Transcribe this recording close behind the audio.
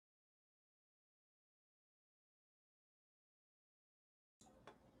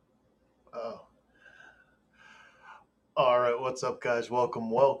Oh, all right. What's up, guys?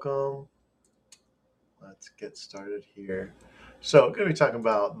 Welcome. Let's get started here. So, I'm going to be talking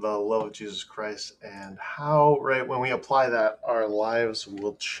about the love of Jesus Christ and how, right, when we apply that, our lives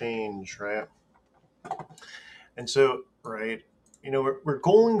will change, right? And so, right, we're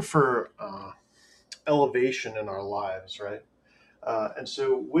going for elevation in our lives, right? And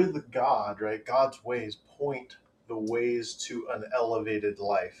so, with God, right, God's ways point the ways to an elevated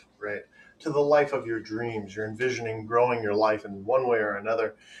life, right? To the life of your dreams. You're envisioning growing your life in one way or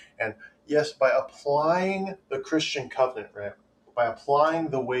another. And yes, by applying the Christian covenant, right? By applying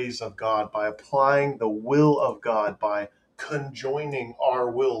the ways of God, by applying the will of God, by conjoining our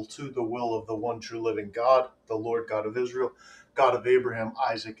will to the will of the one true living God, the Lord God of Israel, God of Abraham,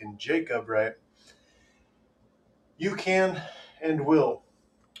 Isaac, and Jacob, right? You can and will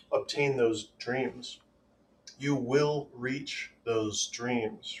obtain those dreams. You will reach those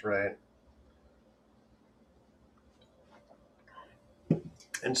dreams, right?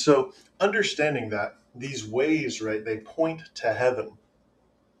 And so understanding that these ways, right, they point to heaven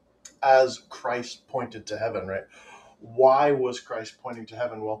as Christ pointed to heaven, right? Why was Christ pointing to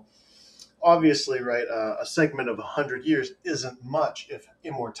heaven? Well, obviously, right, a segment of 100 years isn't much if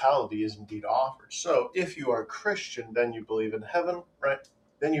immortality is indeed offered. So if you are Christian, then you believe in heaven, right?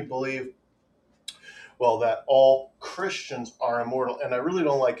 Then you believe, well, that all Christians are immortal. And I really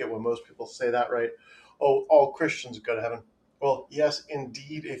don't like it when most people say that, right? Oh, all Christians go to heaven. Well, yes,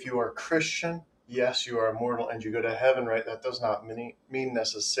 indeed, if you are Christian, yes, you are immortal and you go to heaven, right? That does not mean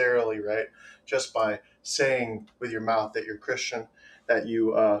necessarily, right? Just by saying with your mouth that you're Christian, that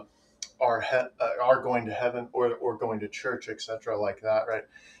you are going to heaven or going to church, etc., like that, right?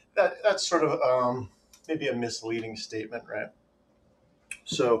 That's sort of maybe a misleading statement, right?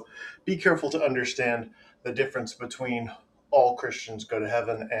 So be careful to understand the difference between all Christians go to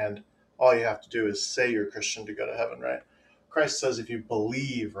heaven and all you have to do is say you're Christian to go to heaven, right? Christ says if you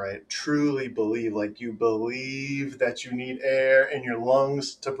believe, right, truly believe, like you believe that you need air in your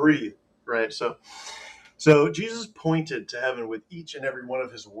lungs to breathe, right? So Jesus pointed to heaven with each and every one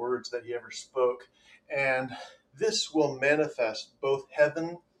of his words that he ever spoke, and this will manifest both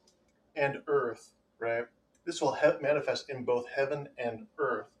heaven and earth, right? This will manifest in both heaven and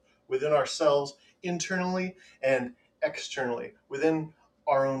earth, within ourselves, internally and externally, within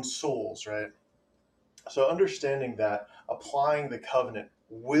our own souls, right? So, understanding that applying the covenant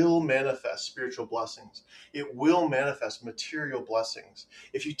will manifest spiritual blessings, it will manifest material blessings.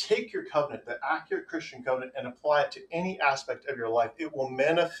 If you take your covenant, the accurate Christian covenant, and apply it to any aspect of your life, it will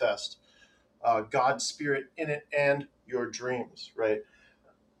manifest God's Spirit in it and your dreams, right?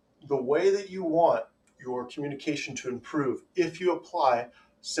 The way that you want your communication to improve, if you apply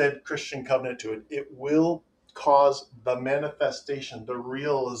said Christian covenant to it, it will cause the manifestation, the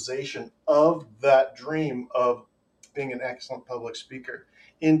realization of that dream of being an excellent public speaker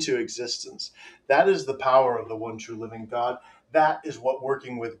into existence. That is the power of the one true living God. That is what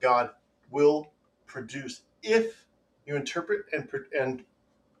working with God will produce if you interpret and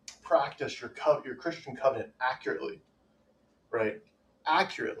practice your Christian covenant accurately, right?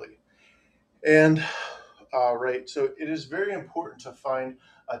 Accurately. And right, so it is very important to find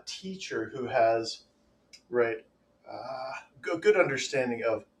a teacher who has right a good understanding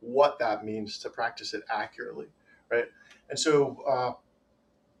of what that means to practice it accurately, right? And so,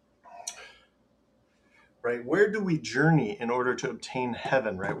 right, where do we journey in order to obtain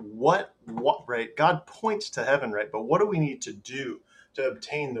heaven, right? What, right? God points to heaven, right? But what do we need to do to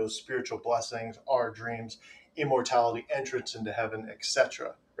obtain those spiritual blessings, our dreams, immortality, entrance into heaven,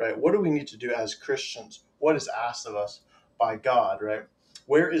 etc., right? What do we need to do as Christians? What is asked of us by God, right?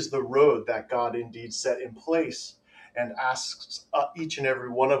 Where is the road that God indeed set in place and asks each and every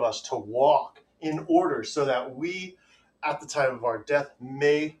one of us to walk in order so that we at the time of our death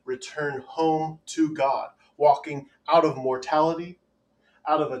may return home to God, walking out of mortality,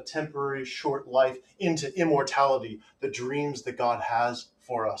 out of a temporary short life into immortality, the dreams that God has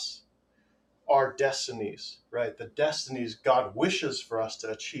for us, our destinies, right? The destinies God wishes for us to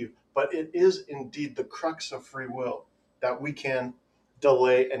achieve, but it is indeed the crux of free will that we can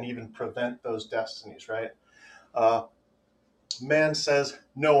delay and even prevent those destinies, right? Uh, Man says,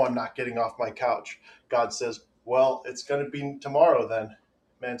 no, I'm not getting off my couch. God says, well, it's going to be tomorrow then.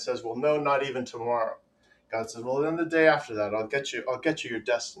 Man says, well, no, not even tomorrow. God says, well, then the day after that, I'll get you your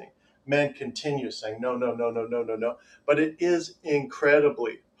destiny. Man continues saying, no, no, no, no, no, no, no. But it is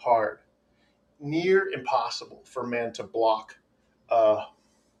incredibly hard, near impossible for man to block uh,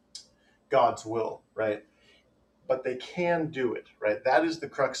 God's will, right? But they can do it, right? That is the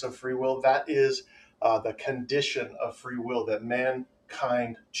crux of free will. That is the condition of free will, that man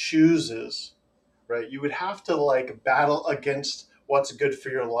mankind chooses, right? You would have to like battle against what's good for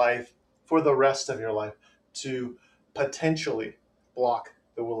your life for the rest of your life to potentially block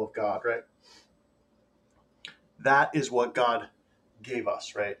the will of God, right? That is what God gave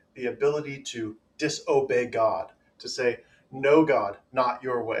us, right? The ability to disobey God, to say, no, God, not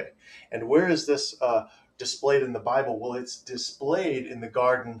your way. And where is this displayed in the Bible? Well, it's displayed in the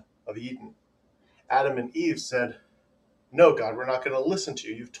Garden of Eden. Adam and Eve said, no, God, we're not going to listen to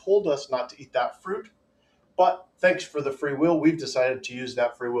you. You've told us not to eat that fruit, but thanks for the free will. We've decided to use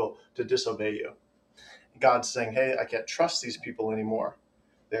that free will to disobey you. God's saying, hey, I can't trust these people anymore.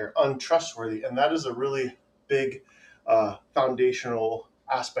 They're untrustworthy. And that is a really big foundational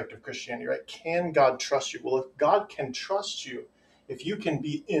aspect of Christianity, right? Can God trust you? Well, if God can trust you, if you can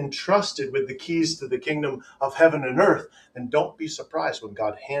be entrusted with the keys to the kingdom of heaven and earth, then don't be surprised when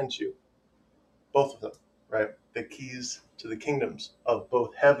God hands you both of them, right? The keys to the kingdoms of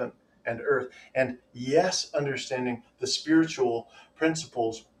both heaven and earth. And yes, understanding the spiritual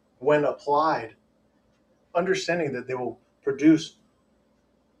principles when applied, understanding that they will produce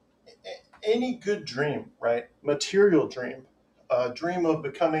any good dream, right? Material dream, a dream of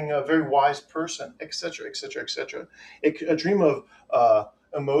becoming a very wise person, etc., etc., etc. A dream of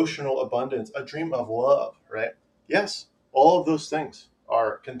emotional abundance, a dream of love, right? Yes, all of those things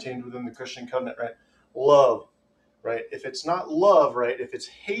are contained within the Christian covenant, right? Love, right? If it's not love, right? If it's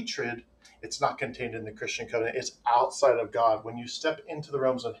hatred, it's not contained in the Christian covenant. It's outside of God. When you step into the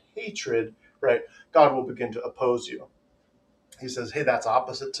realms of hatred, right, God will begin to oppose you. He says, hey, that's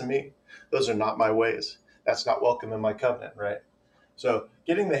opposite to me. Those are not my ways. That's not welcome in my covenant, right? So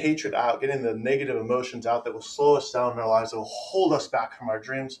getting the hatred out, getting the negative emotions out that will slow us down in our lives, that will hold us back from our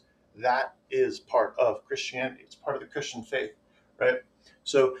dreams, that is part of Christianity. It's part of the Christian faith, right?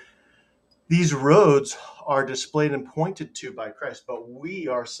 So these roads are displayed and pointed to by Christ, but we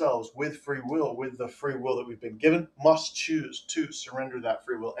ourselves, with free will, with the free will that we've been given, must choose to surrender that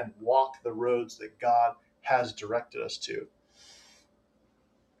free will and walk the roads that God has directed us to.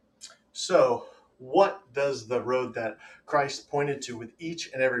 So, what does the road that Christ pointed to with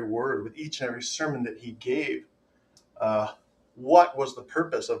each and every word, with each and every sermon that he gave, what was the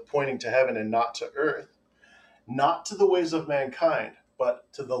purpose of pointing to heaven and not to earth? Not to the ways of mankind,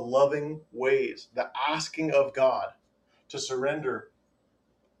 but to the loving ways, the asking of God to surrender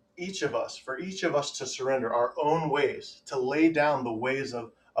each of us, for each of us to surrender our own ways, to lay down the ways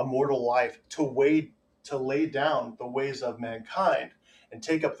of a mortal life, to lay down the ways of mankind and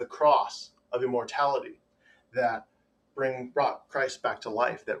take up the cross of immortality that brought Christ back to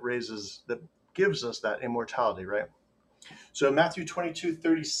life, that gives us that immortality, right? So Matthew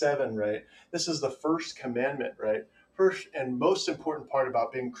 22:37, right? This is the first commandment, right? First and most important part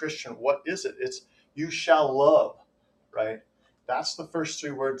about being Christian, what is it? It's you shall love, right? That's the first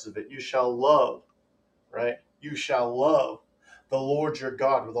three words of it. You shall love, right? You shall love the Lord your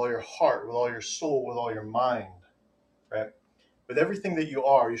God with all your heart, with all your soul, with all your mind, right? With everything that you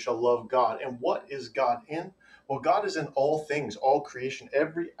are, you shall love God. And what is God in? Well, God is in all things, all creation,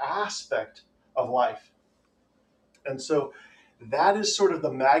 every aspect of life. And so that is sort of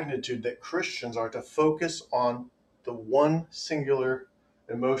the magnitude that Christians are to focus on, the one singular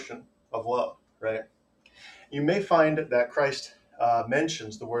emotion of love, right? You may find that Christ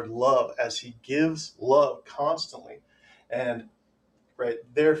mentions the word love as he gives love constantly. And right,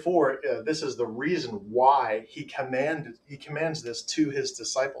 therefore, this is the reason why he commands this to his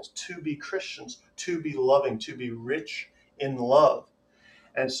disciples, to be Christians, to be loving, to be rich in love.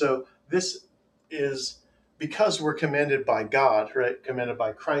 And so this is because we're commanded by God, right? Commanded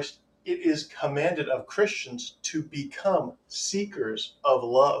by Christ. It is commanded of Christians to become seekers of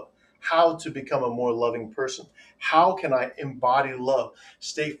love. How to become a more loving person? How can I embody love?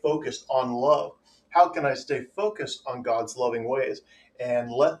 Stay focused on love. How can I stay focused on God's loving ways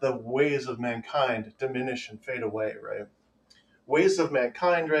and let the ways of mankind diminish and fade away, right? Ways of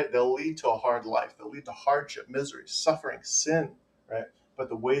mankind, right? They'll lead to a hard life. They'll lead to hardship, misery, suffering, sin, right? But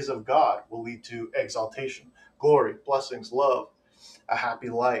the ways of God will lead to exaltation, glory, blessings, love, a happy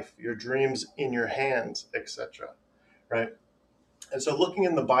life, your dreams in your hands, etc. Right? And so looking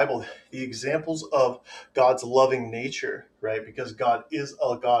in the Bible, the examples of God's loving nature, right? Because God is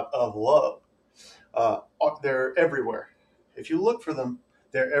a God of love, they're everywhere. If you look for them,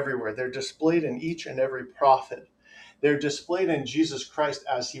 they're everywhere. They're displayed in each and every prophet. They're displayed in Jesus Christ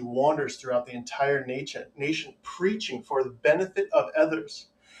as he wanders throughout the entire nation, preaching for the benefit of others,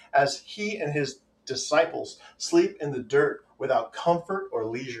 as he and his disciples sleep in the dirt without comfort or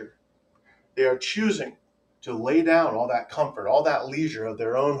leisure. They are choosing to lay down all that comfort, all that leisure of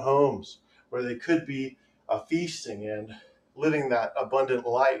their own homes, where they could be feasting and living that abundant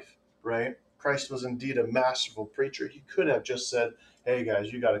life, right? Christ was indeed a masterful preacher. He could have just said, hey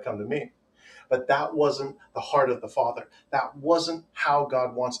guys, you got to come to me. But that wasn't the heart of the Father. That wasn't how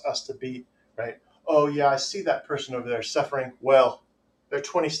God wants us to be, right? Oh, yeah, I see that person over there suffering. Well, they're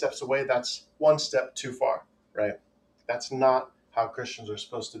 20 steps away. That's one step too far, right? That's not how Christians are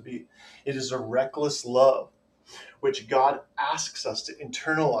supposed to be. It is a reckless love, which God asks us to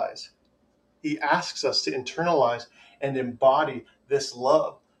internalize. He asks us to internalize and embody this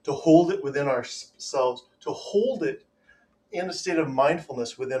love, to hold it within ourselves, to hold it in a state of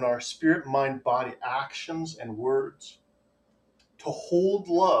mindfulness within our spirit, mind, body, actions, and words. To hold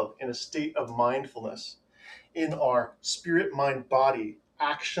love in a state of mindfulness in our spirit, mind, body,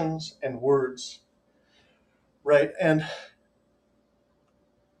 actions, and words. Right? And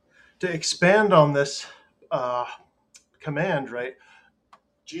to expand on this command, right?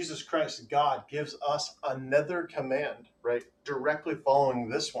 Jesus Christ, God, gives us another command, right? Directly following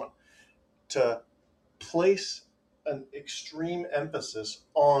this one, to place an extreme emphasis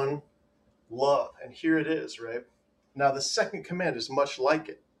on love. And here it is, right? Now, the second command is much like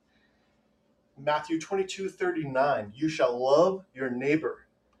it. Matthew 22:39, you shall love your neighbor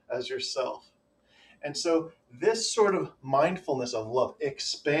as yourself. And so this sort of mindfulness of love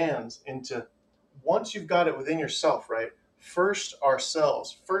expands into, once you've got it within yourself, right? First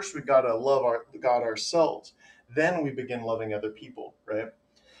ourselves. First we got to love God ourselves. Then we begin loving other people, right?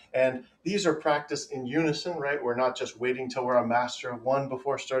 And these are practiced in unison, right? We're not just waiting till we're a master of one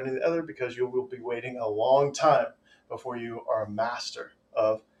before starting the other, because you will be waiting a long time before you are a master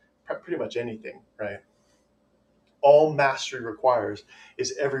of pretty much anything, right? All mastery requires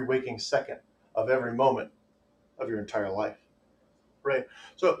is every waking second of every moment of your entire life, right?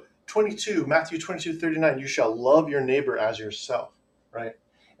 So Matthew 22:39, you shall love your neighbor as yourself, right?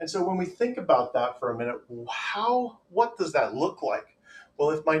 And so when we think about that for a minute, what does that look like?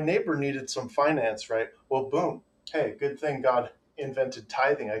 Well, if my neighbor needed some finance, right? Well, boom. Hey, good thing God invented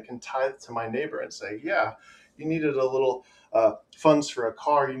tithing. I can tithe to my neighbor and say, yeah, you needed a little funds for a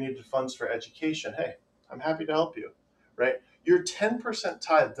car, you needed funds for education. Hey, I'm happy to help you, right? Your 10%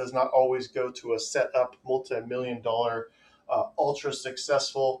 tithe does not always go to a set up multi-million-dollar, ultra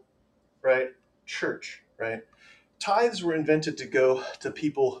successful, right, church, right? Tithes were invented to go to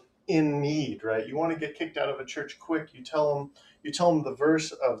people in need, right? You want to get kicked out of a church quick, you tell them the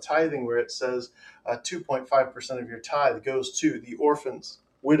verse of tithing where it says 2.5% of your tithe goes to the orphans,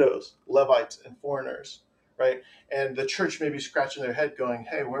 widows, Levites, and foreigners, right? And the church may be scratching their head going,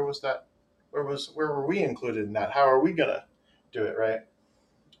 hey, where was that? Where were we included in that? How are we gonna do it, right?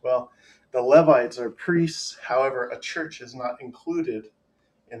 Well, the Levites are priests. However, a church is not included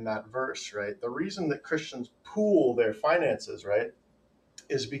in that verse, right? The reason that Christians pool their finances, right,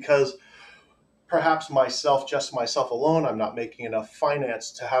 is because perhaps just myself alone, I'm not making enough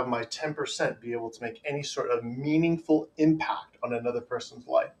finance to have my 10% be able to make any sort of meaningful impact on another person's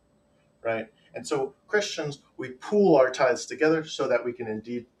life, right? And so Christians, we pool our tithes together so that we can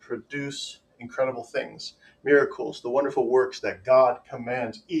indeed produce incredible things, miracles, the wonderful works that God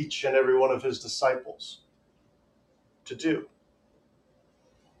commands each and every one of his disciples to do.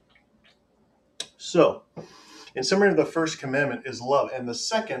 So, in summary, the first commandment is love, and the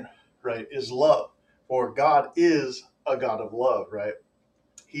second, right, is love. For God is a God of love, right?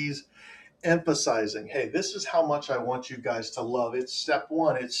 He's emphasizing, hey, this is how much I want you guys to love. It's step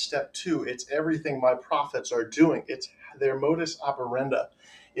one, it's step two, it's everything my prophets are doing. It's their modus operandi.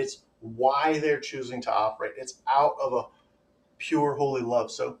 It's why they're choosing to operate. It's out of a pure, holy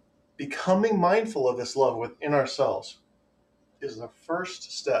love. So becoming mindful of this love within ourselves is the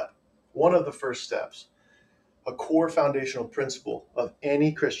first step, one of the first steps, a core foundational principle of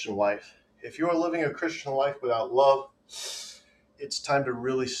any Christian life. If you're living a Christian life without love, it's time to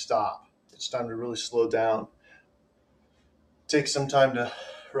really stop. It's time to really slow down. Take some time to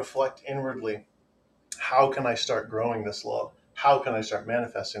reflect inwardly. How can I start growing this love? How can I start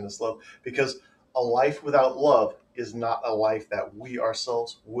manifesting this love? Because a life without love is not a life that we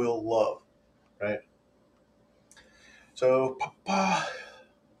ourselves will love, right? So,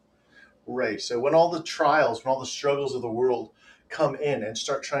 right. So when all the trials, when all the struggles of the world come in and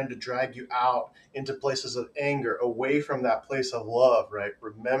start trying to drag you out into places of anger, away from that place of love, right?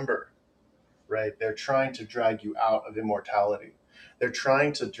 Remember, right? They're trying to drag you out of immortality. They're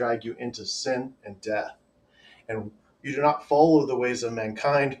trying to drag you into sin and death. And you do not follow the ways of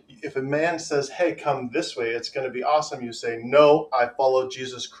mankind. If a man says, hey, come this way, it's going to be awesome, you say, no, I follow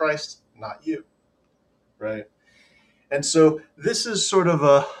Jesus Christ, not you, right? And so this is sort of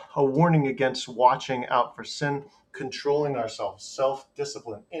a warning against watching out for sin, controlling ourselves,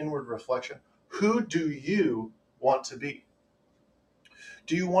 self-discipline, inward reflection. Who do you want to be?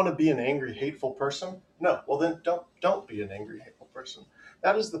 Do you want to be an angry, hateful person? No. Well, then don't be an angry, hateful person.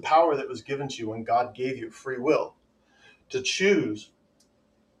 That is the power that was given to you when God gave you free will to choose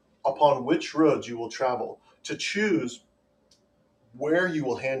upon which roads you will travel, to choose where you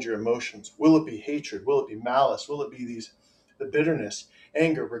will hand your emotions. Will it be hatred? Will it be malice? Will it be the bitterness,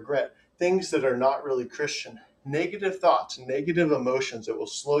 anger, regret, things that are not really Christian? Negative thoughts, negative emotions that will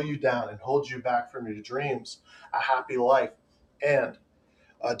slow you down and hold you back from your dreams, a happy life, and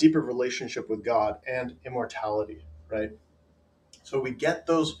a deeper relationship with God and immortality, right? So we get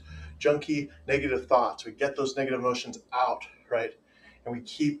those junky negative thoughts, we get those negative emotions out, right? And we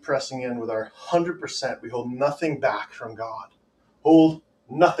keep pressing in with our 100%. We hold nothing back from God. Hold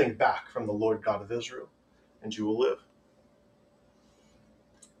nothing back from the Lord God of Israel, and you will live.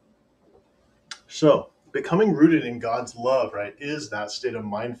 So, becoming rooted in God's love, right, is that state of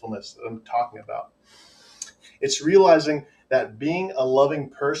mindfulness that I'm talking about. It's realizing that being a loving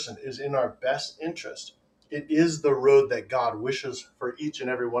person is in our best interest. It is the road that God wishes for each and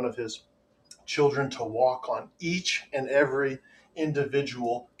every one of his children to walk on, each and every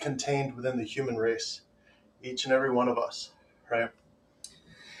individual contained within the human race, each and every one of us, right?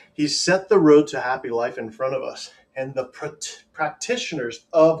 He's set the road to happy life in front of us, and the practitioners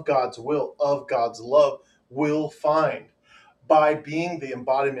of God's will, of God's love, will find by being the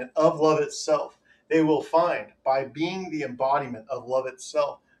embodiment of love itself. They will find by being the embodiment of love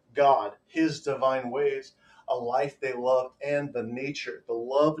itself, God, his divine ways, a life they love, and the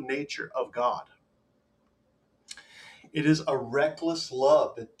love nature of God. It is a reckless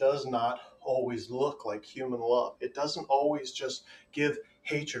love that does not always look like human love. It doesn't always just give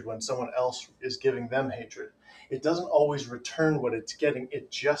hatred when someone else is giving them hatred. It doesn't always return what it's getting.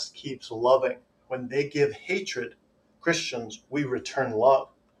 It just keeps loving. When they give hatred, Christians, we return love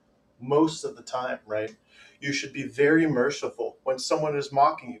most of the time, right? You should be very merciful. When someone is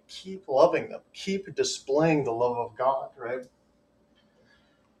mocking you, keep loving them. Keep displaying the love of God, right?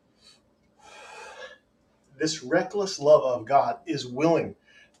 This reckless love of God is willing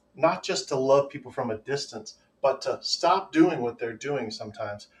not just to love people from a distance, but to stop doing what they're doing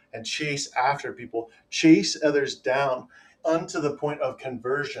sometimes and chase after people, chase others down unto the point of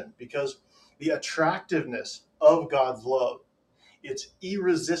conversion, because the attractiveness of God's love, it's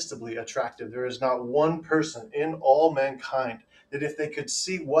irresistibly attractive. There is not one person in all mankind that if they could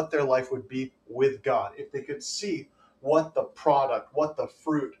see what their life would be with God, if they could see what the product, what the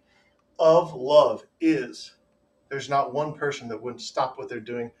fruit of love is, there's not one person that wouldn't stop what they're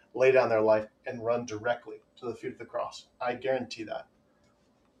doing, lay down their life, and run directly to the feet of the cross. I guarantee that.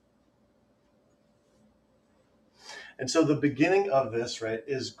 And so the beginning of this, right,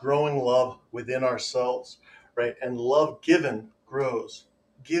 is growing love within ourselves, right? And love given grows.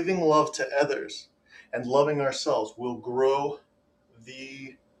 Giving love to others and loving ourselves will grow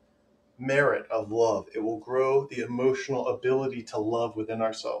the merit of love. It will grow the emotional ability to love within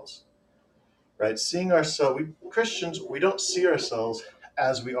ourselves, right? Seeing ourselves, Christians, we don't see ourselves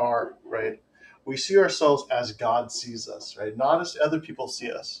as we are, right? We see ourselves as God sees us, right? Not as other people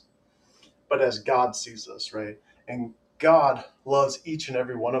see us, but as God sees us, right? And God loves each and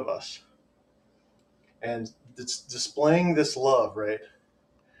every one of us. And it's displaying this love, right?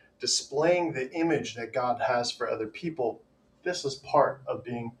 Displaying the image that God has for other people. This is part of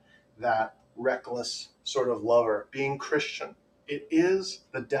being that reckless sort of lover, being Christian. It is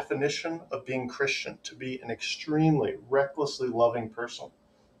the definition of being Christian, to be an extremely recklessly loving person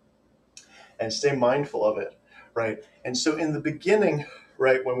and stay mindful of it, right? And so in the beginning,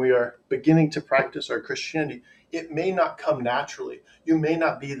 right, when we are beginning to practice our Christianity, it may not come naturally. You may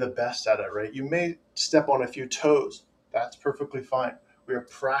not be the best at it, right? You may step on a few toes. That's perfectly fine. We are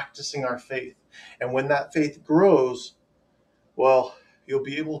practicing our faith. And when that faith grows, well, you'll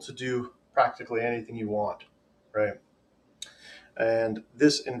be able to do practically anything you want, right? And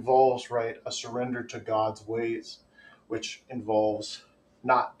this involves, right, a surrender to God's ways, which involves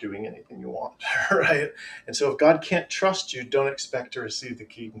not doing anything you want, right? And so if God can't trust you, don't expect to receive the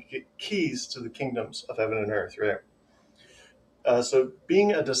keys to the kingdoms of heaven and earth, right? So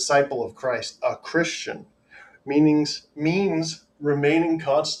being a disciple of Christ, a Christian, means remaining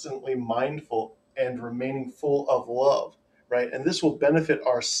constantly mindful and remaining full of love, right? And this will benefit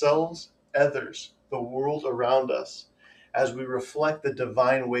ourselves, others, the world around us, as we reflect the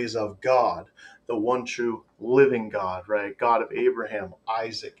divine ways of God, the one true living God, right? God of Abraham,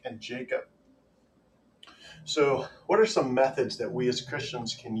 Isaac, and Jacob. So, what are some methods that we as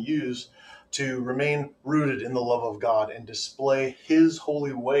Christians can use to remain rooted in the love of God and display his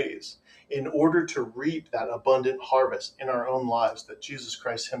holy ways in order to reap that abundant harvest in our own lives that Jesus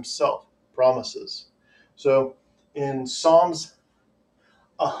Christ himself promises? So, in Psalms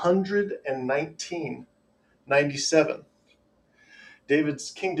 119:97.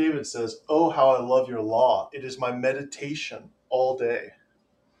 King David says, "Oh, how I love your law. It is my meditation all day."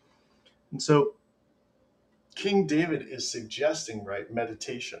 And so King David is suggesting, right,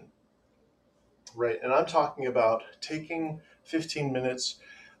 meditation, right? And I'm talking about taking 15 minutes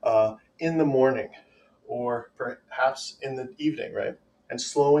in the morning or perhaps in the evening, right? And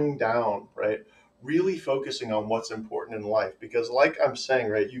slowing down, right? Really focusing on what's important in life. Because, like I'm saying,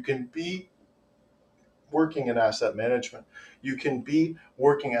 right, you can be working in asset management, you can be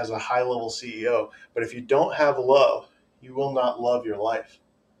working as a high level CEO, but if you don't have love, you will not love your life,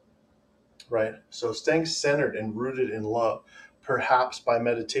 right? So, staying centered and rooted in love, perhaps by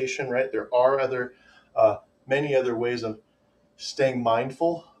meditation, right? There are many other ways of staying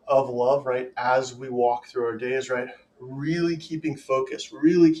mindful of love, right? As we walk through our days, right? Really keeping focused,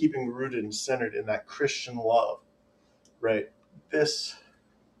 really keeping rooted and centered in that Christian love, right? This,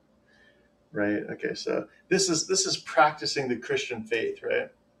 right? Okay, so this is practicing the Christian faith, right?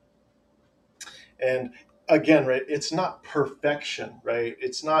 And again, right? It's not perfection, right?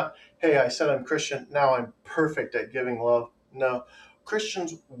 It's not, hey, I said I'm Christian, now I'm perfect at giving love. No,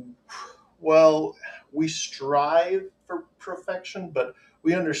 Christians, well, we strive for perfection, but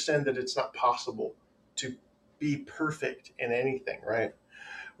we understand that it's not possible to be perfect in anything, right?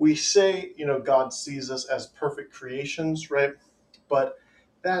 We say, God sees us as perfect creations, right? But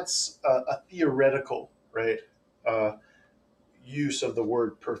that's a theoretical, right? Uh, Use of the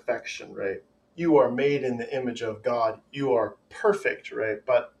word perfection, right? You are made in the image of God. You are perfect, right?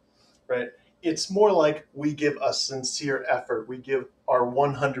 But, right, it's more like we give a sincere effort. We give our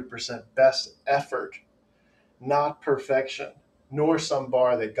 100% best effort, not perfection, nor some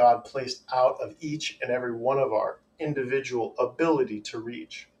bar that God placed out of each and every one of our individual ability to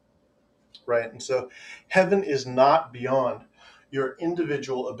reach, right? And so heaven is not beyond your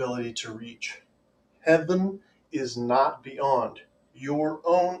individual ability to reach. Heaven is not beyond your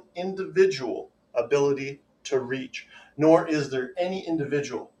own individual ability to reach, nor is there any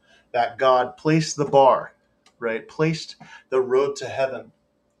individual that God placed the bar, right? Placed the road to heaven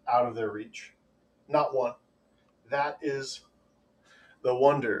out of their reach. Not one. That is the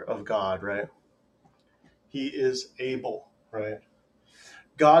wonder of God, right? He is able, right?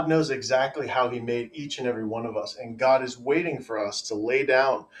 God knows exactly how he made each and every one of us, and God is waiting for us to lay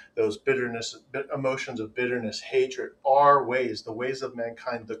down those emotions of bitterness, hatred, our ways, the ways of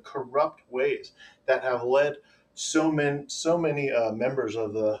mankind, the corrupt ways that have led so many members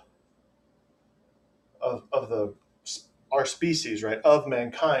of the our species, right, of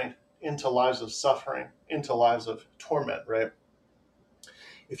mankind, into lives of suffering, into lives of torment, right?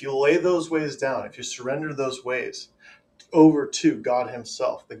 If you lay those ways down, if you surrender those ways over to God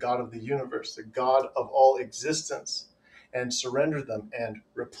himself, the God of the universe, the God of all existence, and surrender them and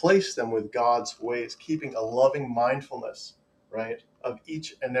replace them with God's ways, keeping a loving mindfulness, right, of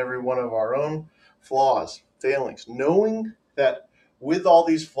each and every one of our own flaws, failings, knowing that with all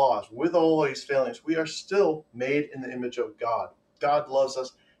these flaws, with all these failings, we are still made in the image of God. God loves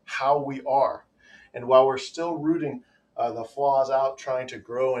us how we are. And while we're still rooting the flaws out, trying to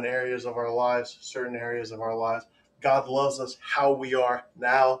grow in areas of our lives, certain areas of our lives, God loves us how we are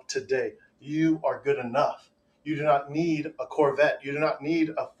now, today. You are good enough. You do not need a Corvette. You do not need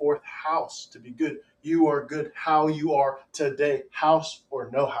a fourth house to be good. You are good how you are today, house or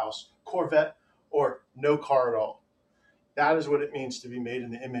no house, Corvette or no car at all. That is what it means to be made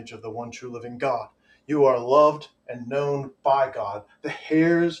in the image of the one true living God. You are loved and known by God. The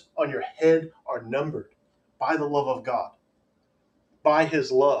hairs on your head are numbered by the love of God, by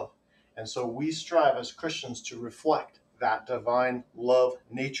his love. And so we strive as Christians to reflect that divine love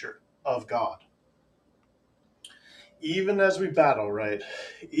nature of God. Even as we battle, right?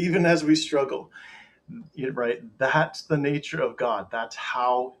 Even as we struggle, right? That's the nature of God. That's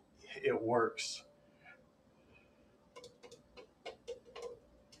how it works.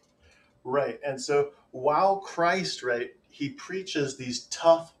 Right. And so while Christ, right, he preaches these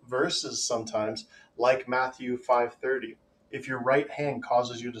tough verses sometimes, like Matthew 5:30. If your right hand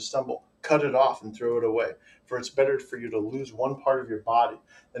causes you to stumble, cut it off and throw it away. For it's better for you to lose one part of your body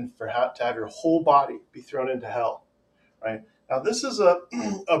than to have your whole body be thrown into hell. Right. Now this is a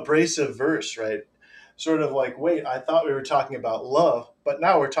abrasive verse, right? Sort of like, wait, I thought we were talking about love, but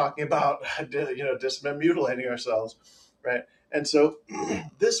now we're talking about mutilating ourselves, right? And so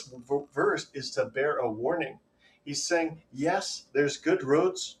this verse is to bear a warning. He's saying, yes, there's good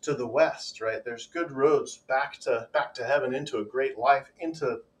roads to the west, right? There's good roads back to heaven, into a great life,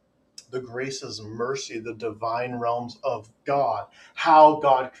 into the graces, mercy, the divine realms of God, how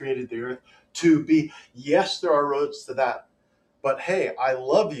God created the earth to be. Yes, there are roads to that, But hey, I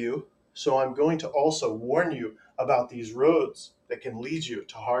love you, so I'm going to also warn you about these roads that can lead you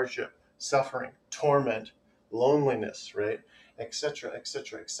to hardship, suffering, torment, loneliness, right? Etc.,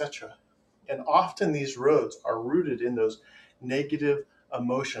 etc., etc. And often these roads are rooted in those negative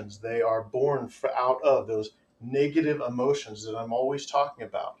emotions. They are born out of those negative emotions that I'm always talking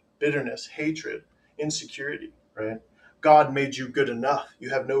about: bitterness, hatred, insecurity, right? God made you good enough.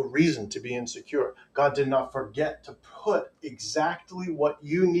 You have no reason to be insecure. God did not forget to put exactly what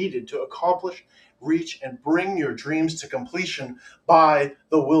you needed to accomplish, reach, and bring your dreams to completion by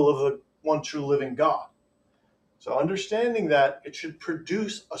the will of the one true living God. So understanding that, it should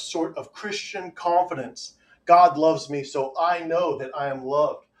produce a sort of Christian confidence. God loves me, so I know that I am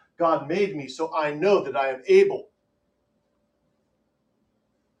loved. God made me, so I know that I am able.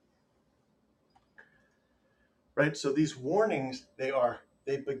 Right? So these warnings, they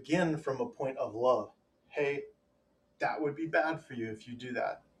begin from a point of love. Hey, that would be bad for you if you do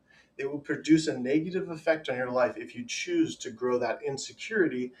that. It will produce a negative effect on your life if you choose to grow that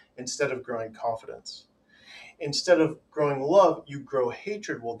insecurity instead of growing confidence. Instead of growing love, you grow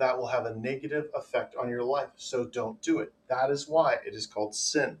hatred. Well, that will have a negative effect on your life. So don't do it. That is why it is called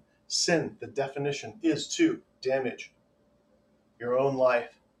sin. Sin, the definition, is to damage your own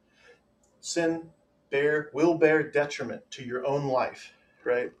life. Sin will bear detriment to your own life,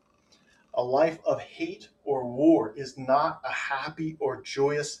 right? A life of hate or war is not a happy or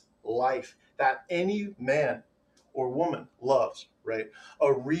joyous life that any man or woman loves, right?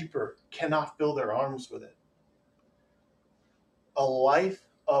 A reaper cannot fill their arms with it. A life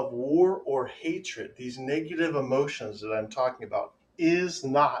of war or hatred, these negative emotions that I'm talking about, is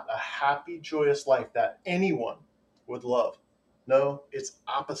not a happy, joyous life that anyone would love. No, it's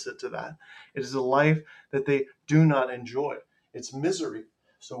opposite to that. It is a life that they do not enjoy. It's misery.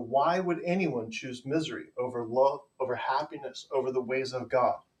 So why would anyone choose misery over love, over happiness, over the ways of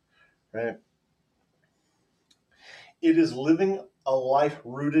God, right? It is living a life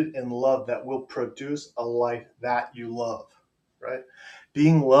rooted in love that will produce a life that you love, right?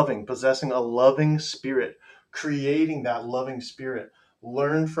 Being loving, possessing a loving spirit, creating that loving spirit.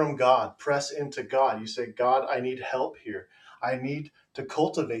 Learn from God, press into God. You say, God, I need help here. I need to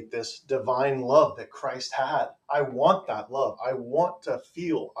cultivate this divine love that Christ had. I want that love. I want to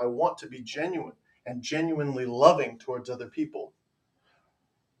feel, I want to be genuine and genuinely loving towards other people.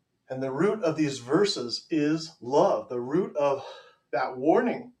 And the root of these verses is love. The root of that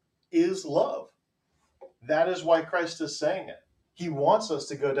warning is love. That is why Christ is saying it. He wants us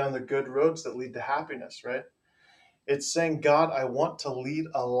to go down the good roads that lead to happiness, right? It's saying, God, I want to lead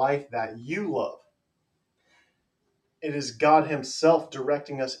a life that you love. It is God himself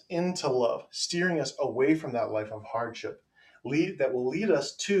directing us into love, steering us away from that life of hardship, that will lead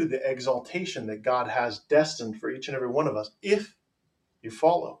us to the exaltation that God has destined for each and every one of us if you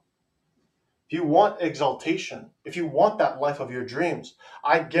follow. If you want exaltation, if you want that life of your dreams,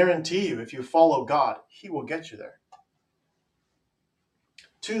 I guarantee you, if you follow God, he will get you there.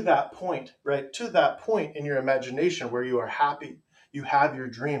 To that point, right? To that point in your imagination where you are happy, you have your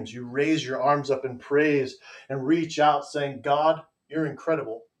dreams, you raise your arms up in praise and reach out saying, God, you're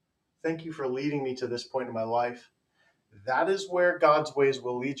incredible. Thank you for leading me to this point in my life. That is where God's ways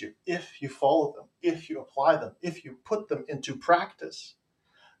will lead you if you follow them, if you apply them, if you put them into practice.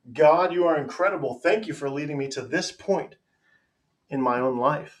 God, you are incredible. Thank you for leading me to this point in my own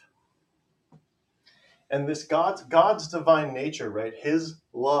life. And this God's divine nature, right? His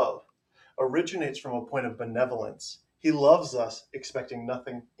love originates from a point of benevolence. He loves us expecting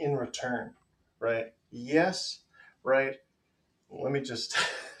nothing in return, right? Yes, right? Let me just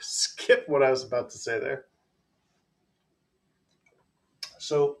skip what I was about to say there.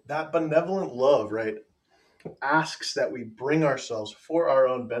 So that benevolent love, right, asks that we bring ourselves for our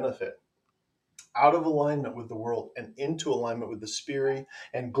own benefit out of alignment with the world and into alignment with the spirit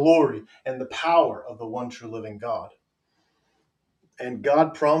and glory and the power of the one true living God. And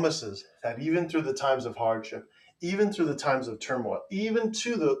God promises that even through the times of hardship, even through the times of turmoil, even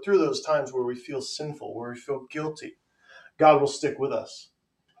through those times where we feel sinful, where we feel guilty, God will stick with us.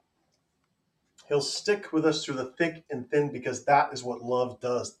 He'll stick with us through the thick and thin because that is what love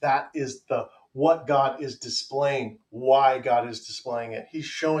does. That is what God is displaying, why God is displaying it. He's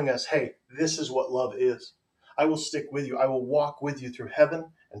showing us, hey, this is what love is. I will stick with you. I will walk with you through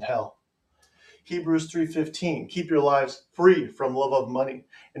heaven and hell. Hebrews 3:15, keep your lives free from love of money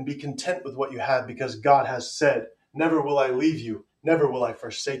and be content with what you have because God has said, never will I leave you, never will I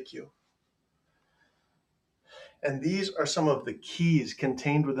forsake you. And these are some of the keys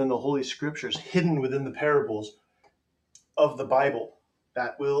contained within the Holy Scriptures, hidden within the parables of the Bible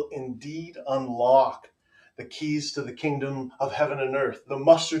that will indeed unlock the keys to the kingdom of heaven and earth, the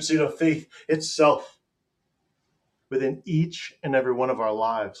mustard seed of faith itself within each and every one of our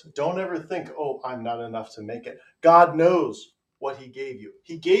lives. Don't ever think, oh, I'm not enough to make it. God knows what he gave you.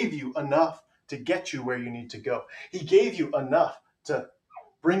 He gave you enough to get you where you need to go. He gave you enough to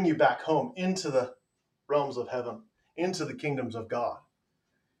bring you back home into the realms of heaven, into the kingdoms of God.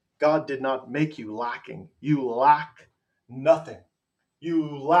 God did not make you lacking. You lack nothing.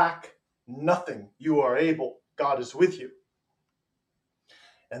 You lack nothing. You are able. God is with you.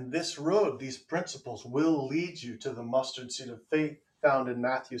 And this road, these principles will lead you to the mustard seed of faith found in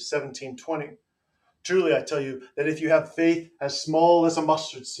Matthew 17:20. Truly, I tell you that if you have faith as small as a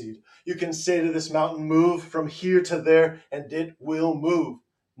mustard seed, you can say to this mountain, move from here to there, and it will move.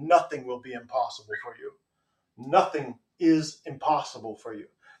 Nothing will be impossible for you. Nothing is impossible for you.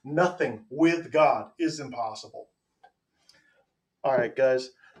 Nothing with God is impossible. All right,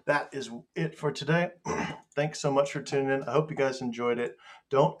 guys, that is it for today. Thanks so much for tuning in. I hope you guys enjoyed it.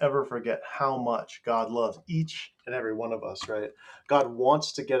 Don't ever forget how much God loves each and every one of us, right? God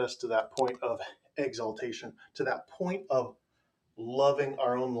wants to get us to that point of exaltation, to that point of loving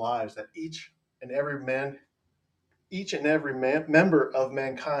our own lives, that each and every member of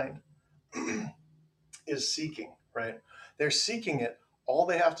mankind is seeking, right? They're seeking it. All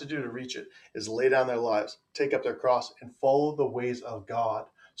they have to do to reach it is lay down their lives, take up their cross, and follow the ways of God.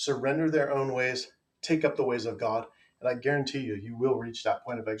 Surrender their own ways, take up the ways of God, and I guarantee you, you will reach that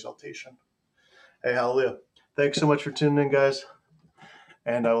point of exaltation. Hey, hallelujah. Thanks so much for tuning in, guys,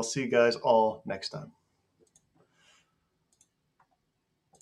 and I will see you guys all next time.